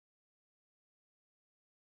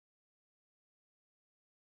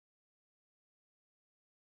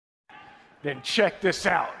Then check this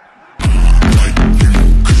out.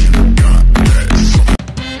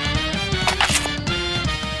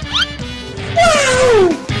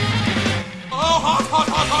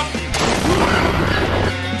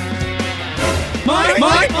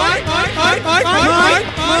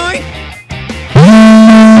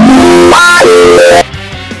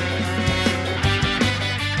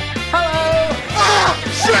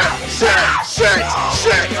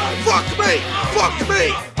 Shit! Fuck me!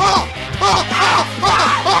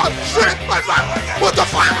 Shit! What the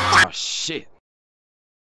fuck? Oh shit!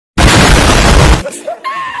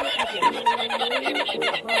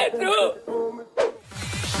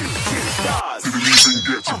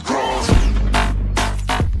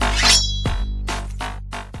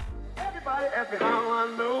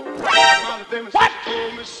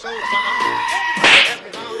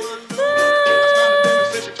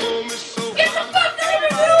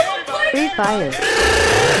 Free Fire.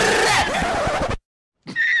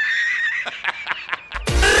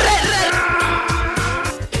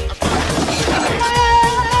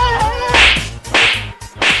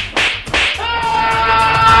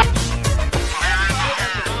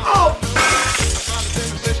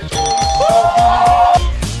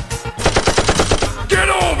 Get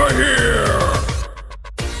over here!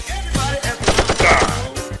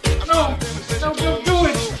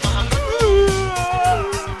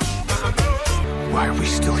 Why are we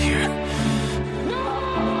still here?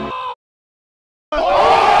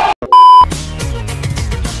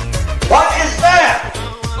 What is that?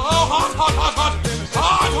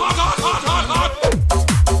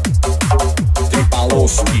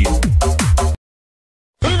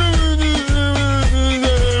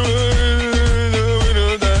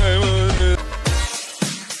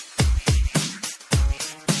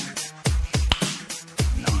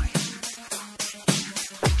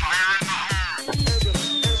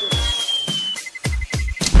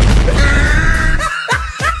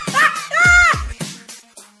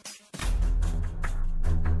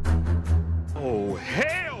 Oh,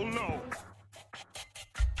 hell no!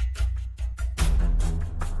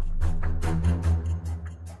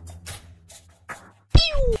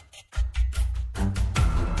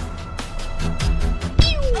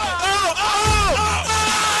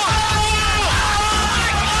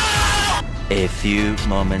 A few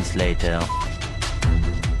moments later.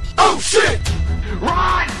 Oh shit!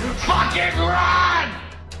 Run! Fucking run!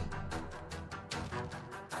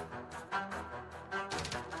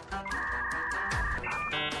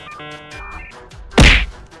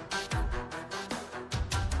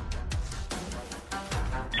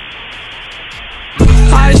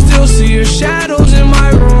 I still see your shadows in my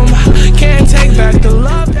room. Can't take back the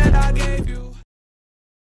love that I gave you.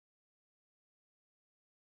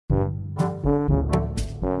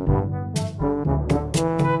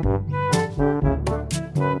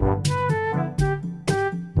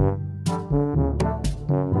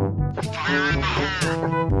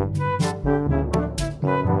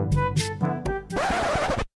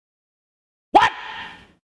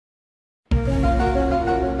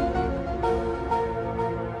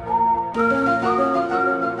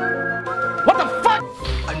 What the fuck?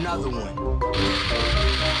 Another one.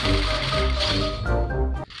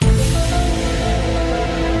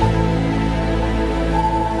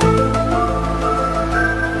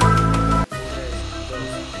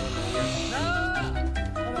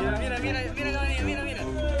 Mira.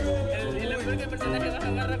 Lo peor que el personaje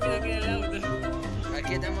baja más rápido que el auto.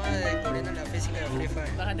 Aquí estamos descubriendo la física de Free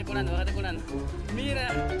Fire. Bájate curando.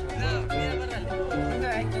 Mira. No, mira, bárrale.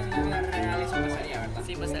 Es que en la vida real eso pasaría, ¿verdad?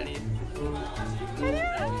 Sí, pasaría.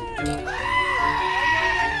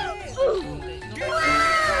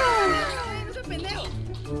 No seas pendejo.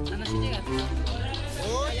 Ah, no, sí llegaste.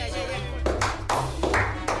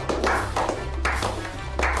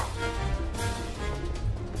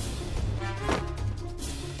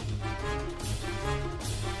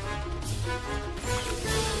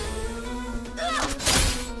 Ya.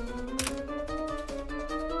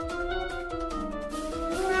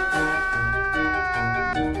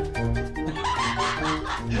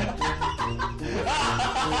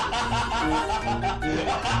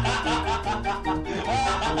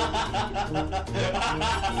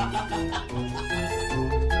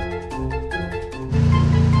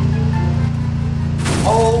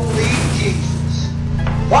 Holy Jesus!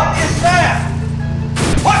 What is that?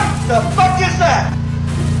 What the fuck is that?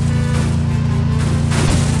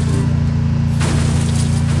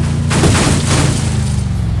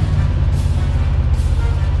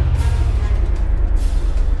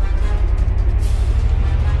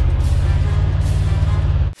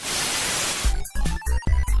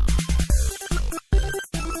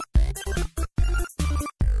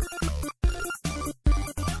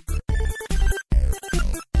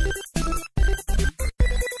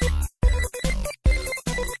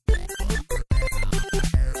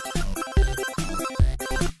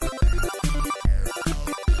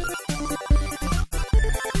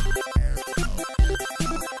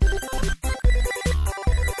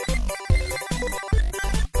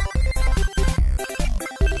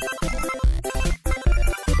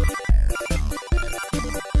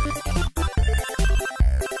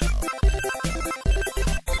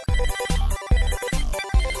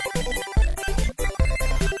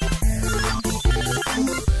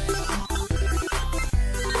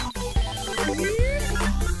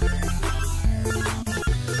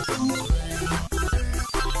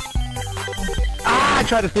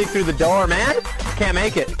 try to sneak through the door, man. Can't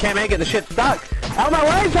make it. Can't make it. The shit's stuck. Out of my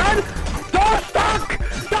way, son! Door stuck!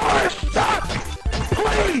 Door stuck!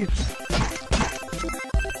 Please!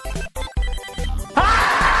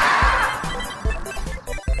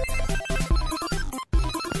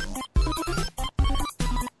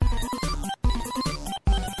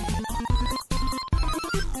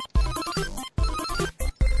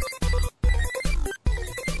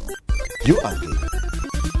 You ugly.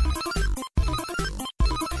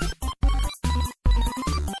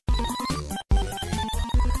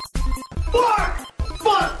 Fuck!